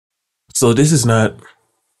So this is not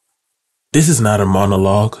a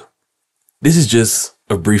monologue. This is just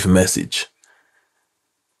a brief message.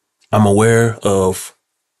 I'm aware of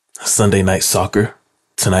Sunday night soccer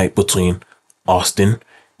tonight between Austin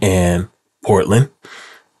and Portland.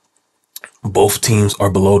 Both teams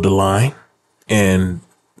are below the line and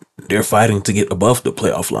they're fighting to get above the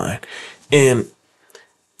playoff line. And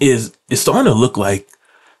it's starting to look like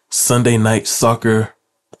Sunday night soccer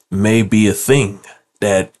may be a thing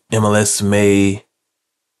that MLS may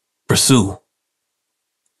pursue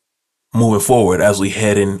moving forward as we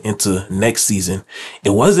head into next season. It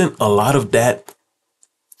wasn't a lot of that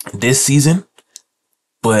this season,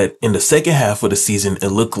 but in the second half of the season, it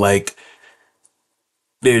looked like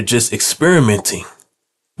they're just experimenting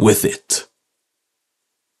with it.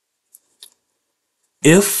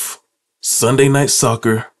 If Sunday night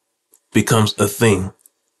soccer becomes a thing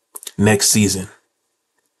next season,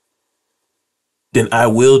 then I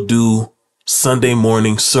will do Sunday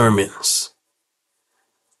morning sermons,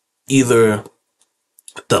 either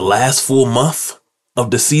the last full month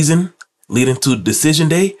of the season leading to decision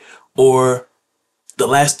day or the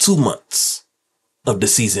last 2 months of the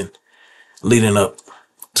season leading up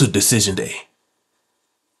to decision day.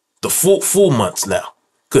 The full months now,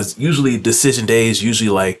 because usually decision day is usually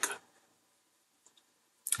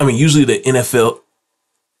usually the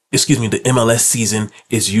MLS season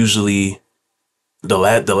is usually the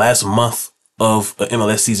last month of the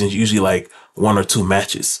MLS season is usually like 1 or 2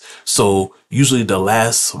 matches. So usually the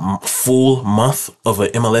last full month of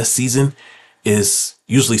an MLS season is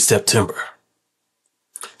usually September.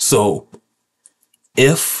 So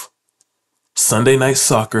if Sunday night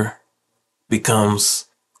soccer becomes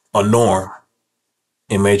a norm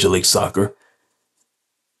in Major League Soccer,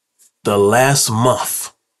 the last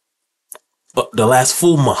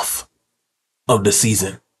full month of the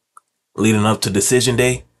season leading up to decision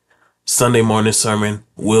day, Sunday morning sermon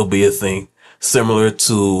will be a thing, similar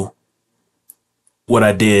to what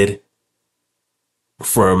I did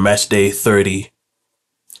for match day 30.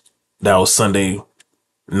 That was Sunday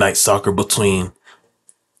night soccer between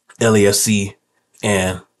LAFC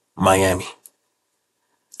and Miami.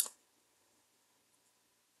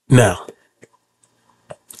 Now,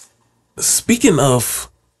 speaking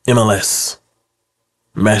of MLS,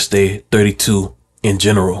 match day 32 in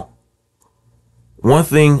general, one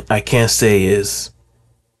thing I can say is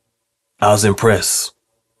I was impressed.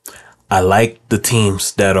 I like the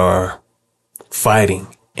teams that are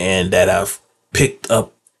fighting and that have picked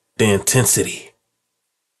up the intensity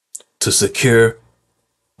to secure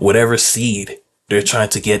whatever seed they're trying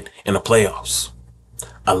to get in the playoffs.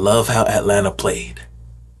 I love how Atlanta played.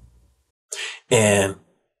 And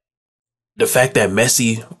the fact that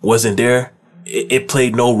Messi wasn't there, it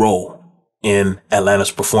played no role in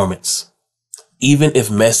Atlanta's performance. Even if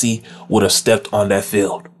Messi would have stepped on that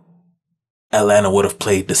field, Atlanta would have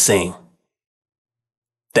played the same.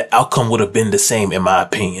 The outcome would have been the same, in my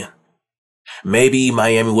opinion. Maybe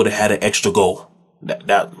Miami would have had an extra goal.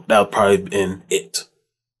 That would probably been it.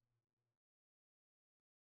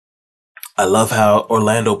 I love how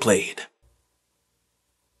Orlando played.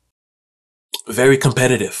 Very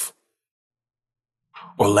competitive.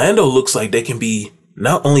 Orlando looks like they can be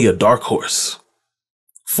not only a dark horse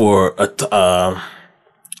for a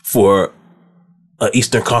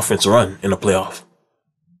Eastern Conference run in the playoff.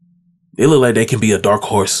 They look like they can be a dark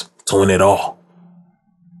horse to win it all.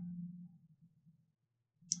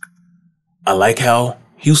 I like how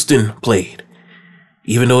Houston played.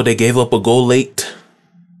 Even though they gave up a goal late,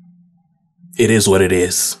 it is what it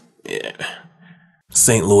is. Yeah.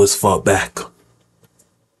 St. Louis fought back.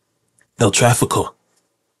 El Tráfico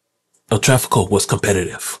was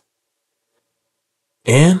competitive.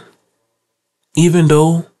 And even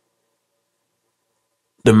though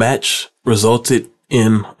the match resulted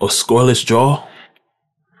in a scoreless draw,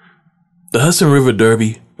 the Hudson River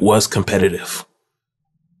Derby was competitive.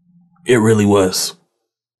 It really was.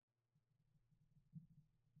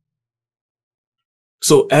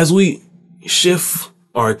 So as we shift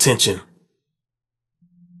our attention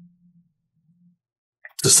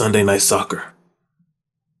to Sunday night soccer,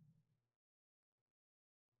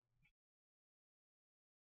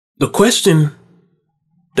 the question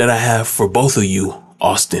that I have for both of you,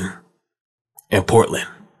 Austin and Portland,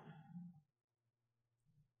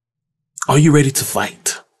 are you ready to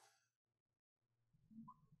fight?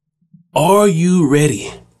 Are you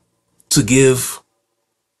ready to give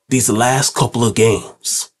these last couple of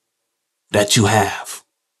games that you have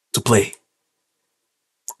to play?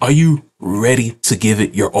 Are you ready to give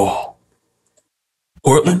it your all?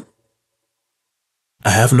 Portland,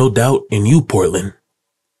 I have no doubt in you, Portland,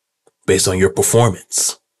 based on your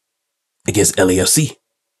performance. against LAFC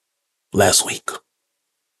last week.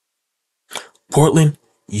 Portland,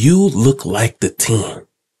 you look like the team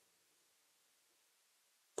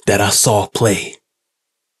that I saw play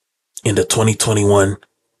in the 2021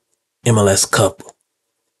 MLS Cup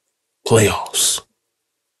playoffs.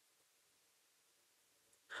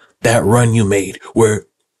 That run you made where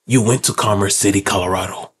you went to Commerce City,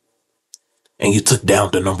 Colorado, and you took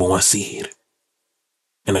down the number 1 seed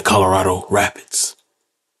in the Colorado Rapids.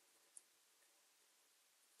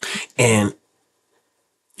 And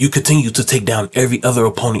you continue to take down every other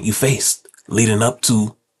opponent you faced leading up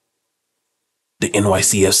to the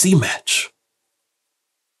NYCFC match,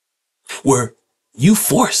 where you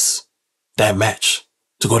force that match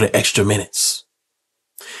to go to extra minutes.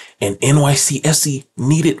 And NYCFC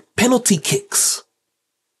needed penalty kicks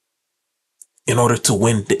in order to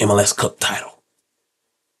win the MLS Cup title.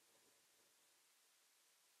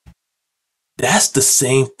 That's the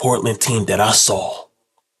same Portland team that I saw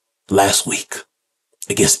last week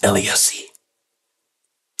against LAFC.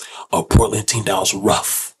 A Portland team that was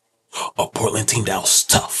rough. A Portland team that was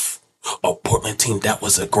tough. A Portland team that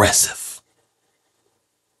was aggressive.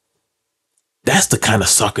 That's the kind of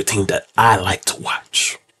soccer team that I like to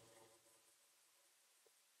watch.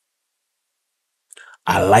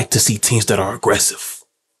 I like to see teams that are aggressive.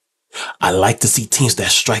 I like to see teams that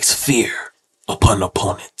strikes fear upon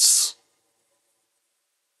opponents.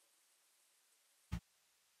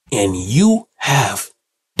 And you have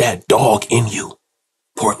that dog in you,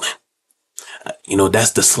 Portland.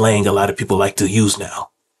 That's the slang a lot of people like to use now.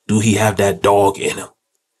 Do he have that dog in him?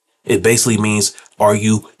 It basically means, are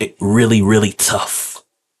you really, really tough?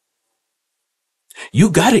 You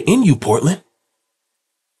got it in you, Portland.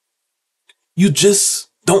 You just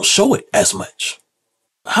don't show it as much.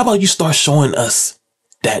 How about you start showing us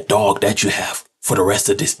that dog that you have for the rest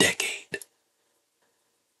of this decade?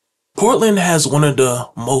 Portland has one of the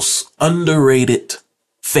most underrated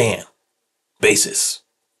fan bases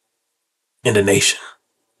in the nation.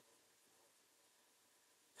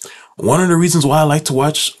 One of the reasons why I like to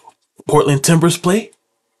watch Portland Timbers play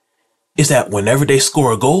is that whenever they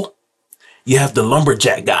score a goal, you have the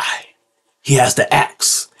lumberjack guy. He has the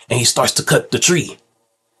axe and he starts to cut the tree.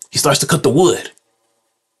 He starts to cut the wood.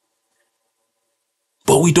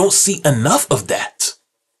 But we don't see enough of that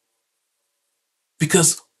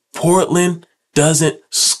because Portland doesn't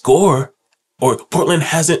score, or Portland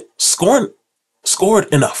hasn't scored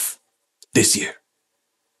enough this year.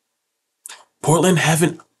 Portland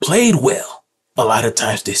haven't played well a lot of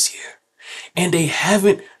times this year, and they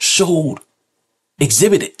haven't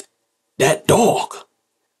exhibited that dog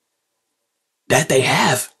that they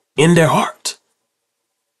have in their heart.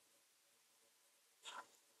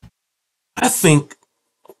 I think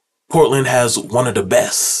Portland has one of the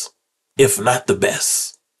best, if not the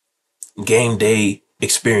best, game day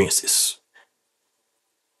experiences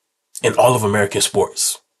in all of American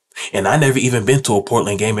sports. And I never even been to a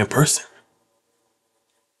Portland game in person.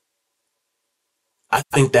 I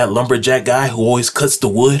think that lumberjack guy who always cuts the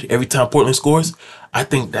wood every time Portland scores, I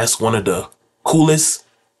think that's one of the coolest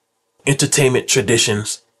entertainment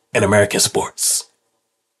traditions in American sports.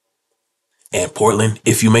 And Portland,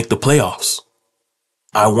 if you make the playoffs,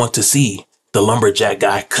 I want to see the lumberjack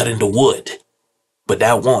guy cutting the wood. But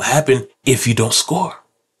that won't happen if you don't score.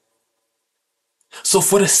 So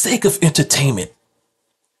for the sake of entertainment,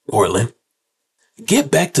 Portland,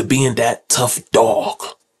 get back to being that tough dog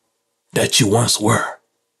that you once were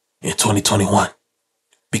in 2021.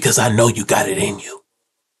 Because I know you got it in you.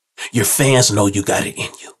 Your fans know you got it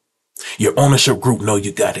in you. Your ownership group know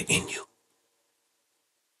you got it in you.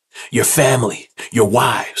 Your family, your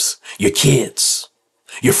wives, your kids,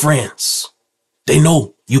 your friends, they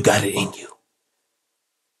know you got it in you.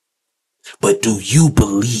 But do you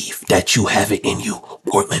believe that you have it in you,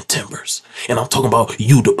 Portland Timbers? And I'm talking about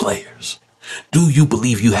you, the players. Do you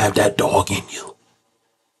believe you have that dog in you?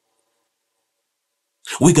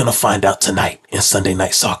 We're going to find out tonight in Sunday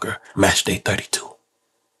Night Soccer, Match Day 32.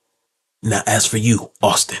 Now, as for you,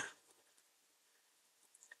 Austin,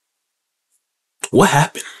 what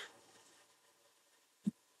happened?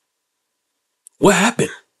 What happened?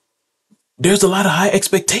 There's a lot of high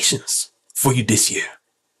expectations for you this year.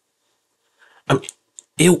 I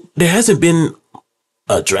mean, there hasn't been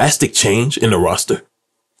a drastic change in the roster.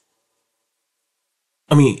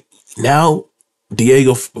 I mean, now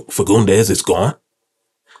Diego Fagundes is gone.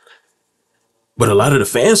 But a lot of the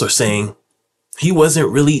fans are saying he wasn't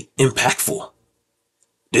really impactful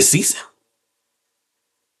this season.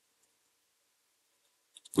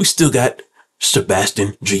 We still got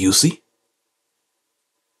Sebastian Driussi.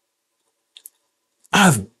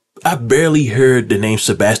 I barely heard the name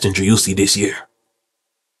Sebastian Driussi this year.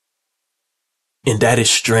 And that is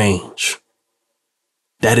strange.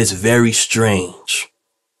 That is very strange.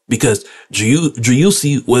 Because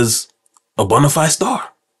Driussi was a bona fide star.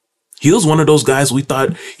 He was one of those guys we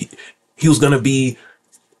thought he was going to be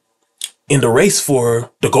in the race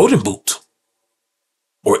for the Golden Boot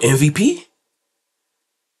or MVP.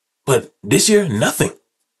 But this year, nothing.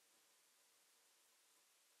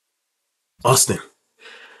 Austin,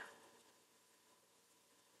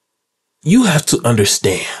 you have to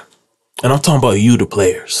understand, and I'm talking about you, the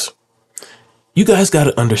players. You guys got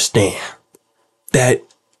to understand that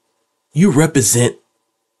you represent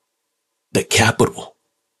the capital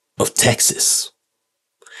of Texas.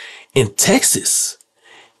 And Texas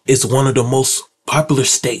is one of the most popular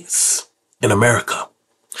states in America.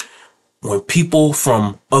 When people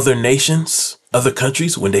from other nations, other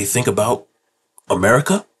countries, when they think about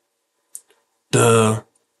America, the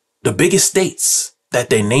biggest states that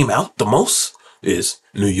they name out the most is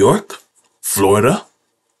New York, Florida,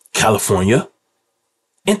 California,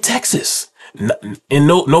 and Texas. In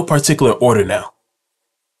no particular order now.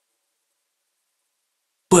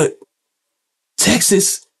 But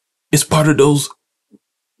Texas is part of those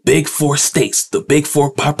big four states, the big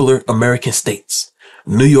four popular American states: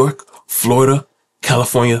 New York, Florida,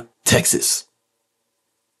 California, Texas.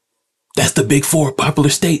 That's the big four popular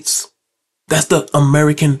states. That's the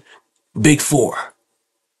American big four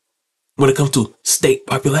when it comes to state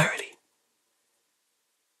popularity.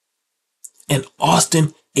 And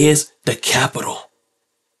Austin is the capital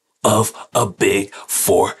of a big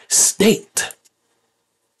four state.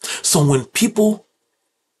 So when people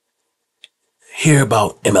hear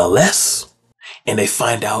about MLS and they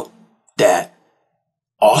find out that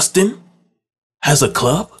Austin has a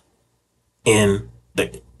club in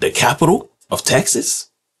the capital of Texas,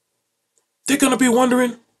 they're going to be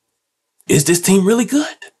wondering, is this team really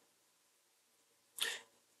good?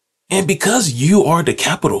 And because you are the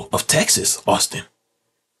capital of Texas, Austin,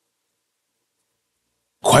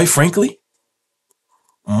 quite frankly,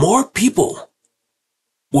 more people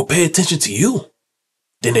will pay attention to you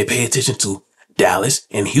than they pay attention to Dallas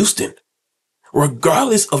and Houston,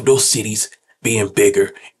 regardless of those cities being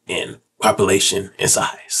bigger in population and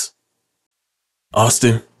size.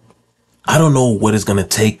 Austin, I don't know what it's going to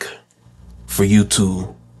take for you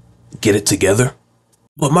to get it together,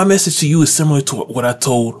 but my message to you is similar to what I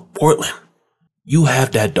told Portland. You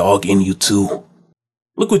have that dog in you too.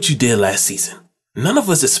 Look what you did last season. None of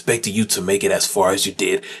us expected you to make it as far as you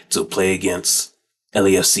did to play against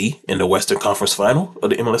LAFC in the Western Conference Final of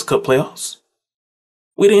the MLS Cup playoffs.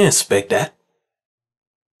 We didn't expect that.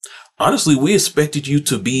 Honestly, we expected you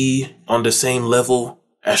to be on the same level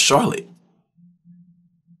as Charlotte.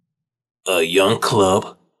 A young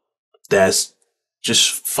club that's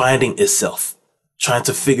just finding itself, trying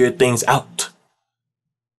to figure things out,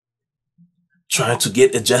 trying to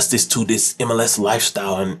get adjusted to this MLS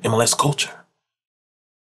lifestyle and MLS culture.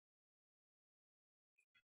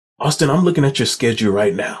 Austin, I'm looking at your schedule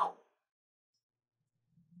right now,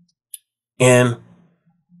 and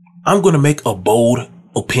I'm going to make a bold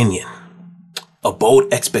opinion, a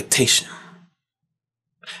bold expectation.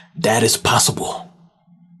 That is possible.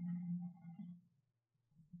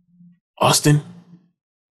 Austin,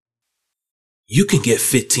 you can get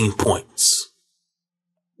 15 points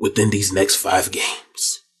within these next 5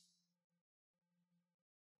 games.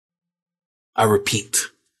 I repeat,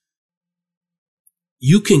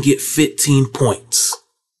 you can get 15 points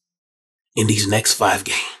in these next 5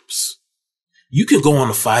 games. You can go on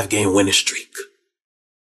a 5-game winning streak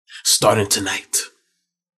starting tonight.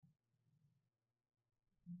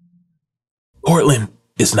 Portland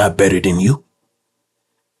is not better than you.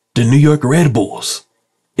 The New York Red Bulls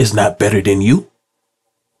is not better than you.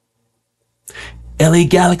 LA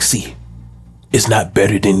Galaxy is not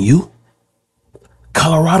better than you.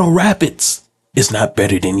 Colorado Rapids is not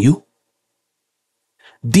better than you.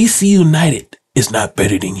 DC United is not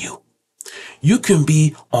better than you. You can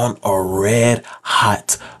be on a red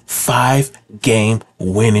hot 5-game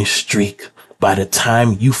winning streak by the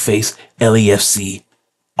time you face LAFC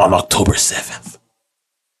on October 7th.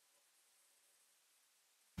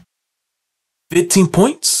 15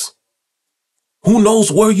 points? Who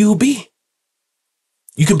knows where you'll be?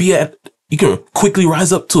 You can quickly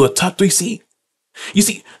rise up to a top 3 seed. You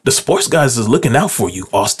see, the sports guys is looking out for you,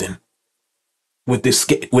 Austin, with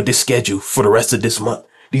this schedule for the rest of this month,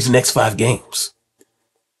 these next 5 games.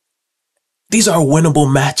 These are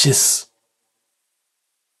winnable matches.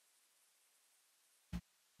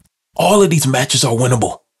 All of these matches are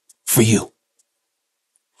winnable for you.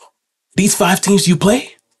 These 5 teams you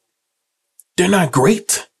play, they're not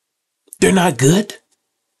great. They're not good.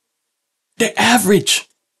 They're average.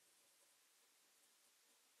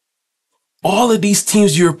 All of these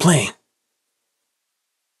teams you're playing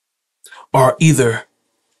are either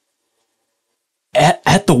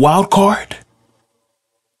at the wild card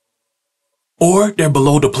or they're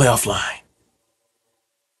below the playoff line.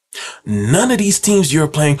 None of these teams you're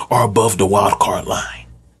playing are above the wild card line.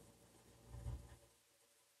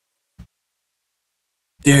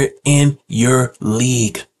 They're in your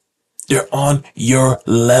league. They're on your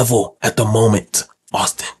level at the moment,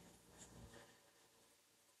 Austin.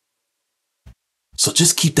 So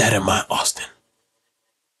just keep that in mind, Austin.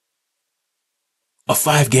 A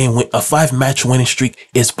 5-match winning streak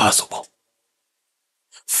is possible.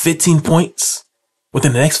 15 points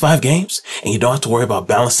within the next 5 games, and you don't have to worry about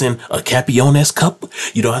balancing a Campeones Cup.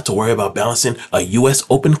 You don't have to worry about balancing a US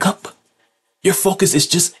Open Cup. Your focus is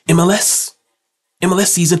just MLS. MLS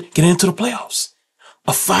season, getting into the playoffs.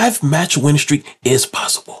 A 5-match winning streak is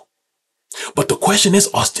possible. But the question is,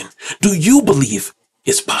 Austin, do you believe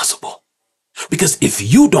it's possible? Because if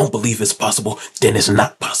you don't believe it's possible, then it's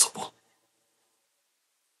not possible.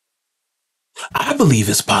 I believe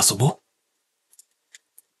it's possible,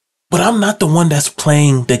 but I'm not the one that's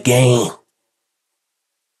playing the game.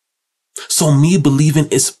 So me believing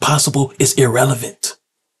it's possible is irrelevant.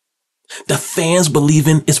 The fans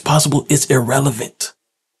believing it's possible is irrelevant.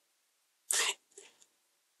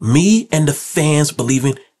 Me and the fans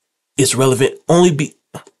believing it's relevant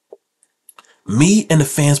me and the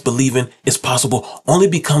fans believing it's possible only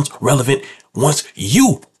becomes relevant once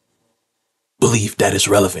you believe that it's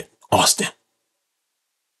relevant, Austin.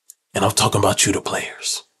 And I'm talking about you, the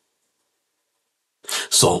players.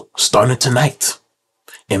 So starting tonight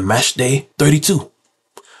in match day 32,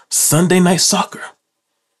 Sunday Night Soccer,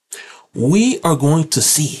 we are going to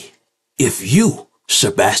see if you,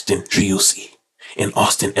 Sebastian Driussi and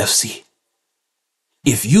Austin FC,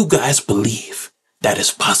 if you guys believe that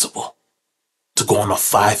it's possible to go on a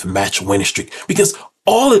 5-match winning streak, because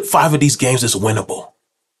all 5 of these games is winnable.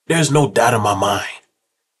 There's no doubt in my mind.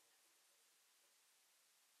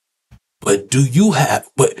 But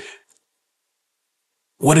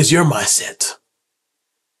what is your mindset?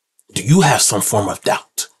 Do you have some form of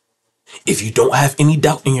doubt? If you don't have any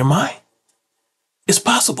doubt in your mind, it's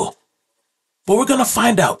possible. But we're going to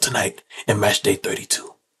find out tonight in match day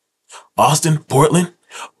 32. Austin, Portland,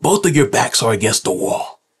 both of your backs are against the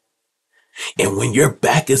wall. And when your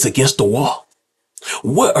back is against the wall,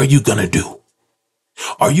 what are you going to do?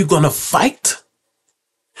 Are you going to fight?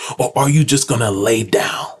 Or are you just going to lay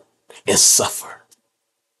down and suffer?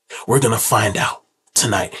 We're going to find out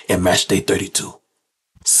tonight in match day 32,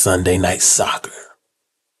 Sunday Night Soccer.